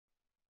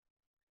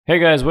Hey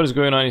guys, what is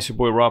going on? It's your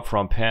boy Rob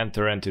from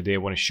Panther, and today I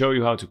want to show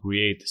you how to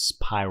create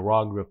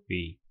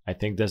spirography. I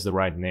think that's the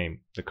right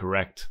name, the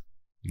correct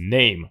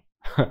name.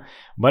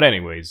 But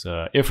anyways,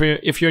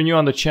 if you're new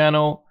on the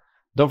channel,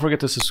 don't forget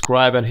to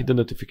subscribe and hit the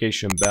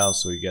notification bell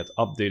so you get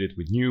updated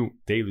with new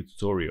daily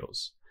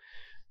tutorials.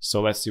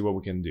 So let's see what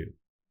we can do.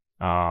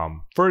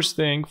 First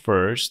thing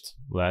first,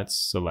 let's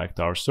select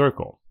our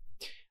circle.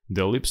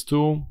 The ellipse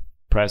tool,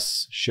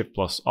 press Shift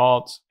plus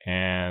Alt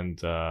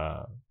and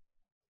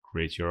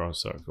create your own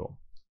circle.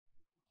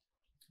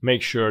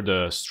 Make sure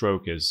the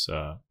stroke is,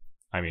 the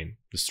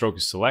stroke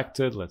is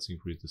selected. Let's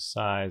increase the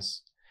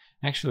size.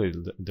 Actually,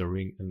 the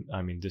ring,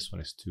 this one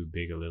is too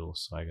big a little,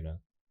 so I'm gonna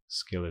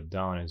scale it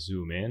down and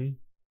zoom in.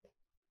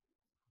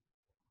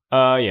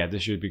 Yeah,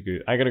 this should be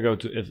good. I gotta go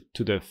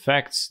to the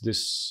effects.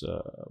 This,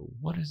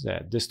 what is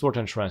that? Distort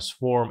and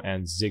transform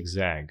and Zig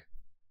Zag.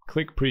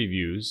 Click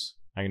previews.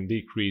 I can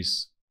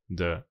decrease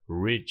the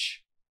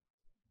reach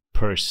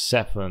per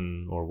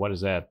second, or what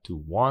is that, to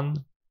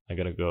 1. I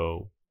gotta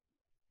go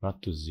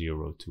not to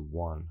 0, to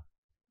 1,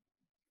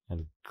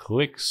 and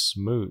click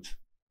smooth.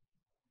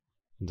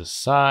 The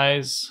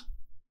size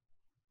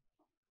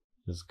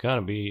is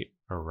gonna be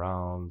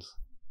around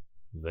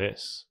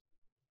this,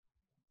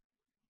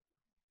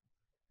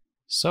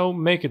 so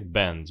make it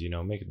bend,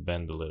 make it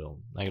bend a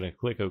little. I'm gonna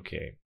click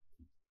OK.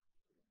 I'm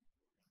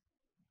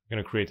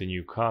gonna create a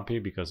new copy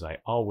because I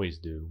always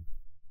do.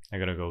 I'm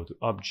gonna go to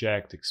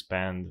Object,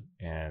 Expand,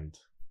 and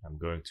I'm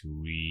going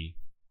to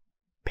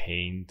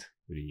repaint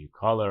with a new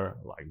color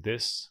like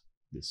this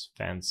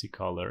fancy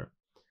color.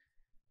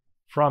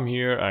 From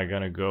here, I'm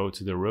gonna go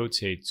to the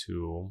Rotate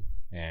tool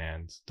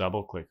and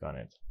double click on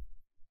it.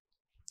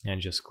 And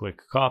just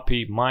click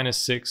Copy,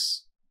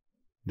 -6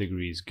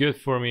 degrees, good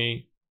for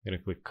me. I'm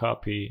gonna click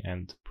Copy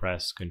and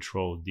press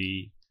Ctrl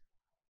D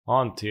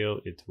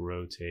until it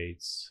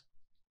rotates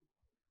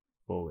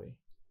fully,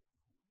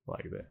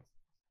 like that.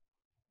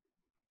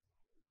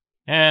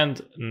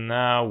 And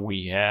now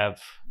we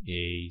have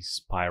a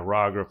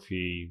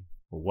spirography,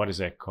 or what is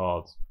that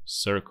called?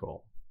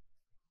 Circle,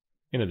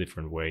 in a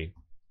different way.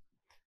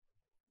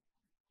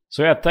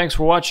 So yeah, thanks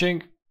for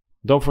watching.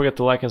 Don't forget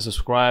to like and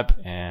subscribe,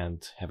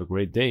 and have a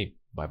great day.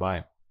 Bye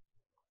bye.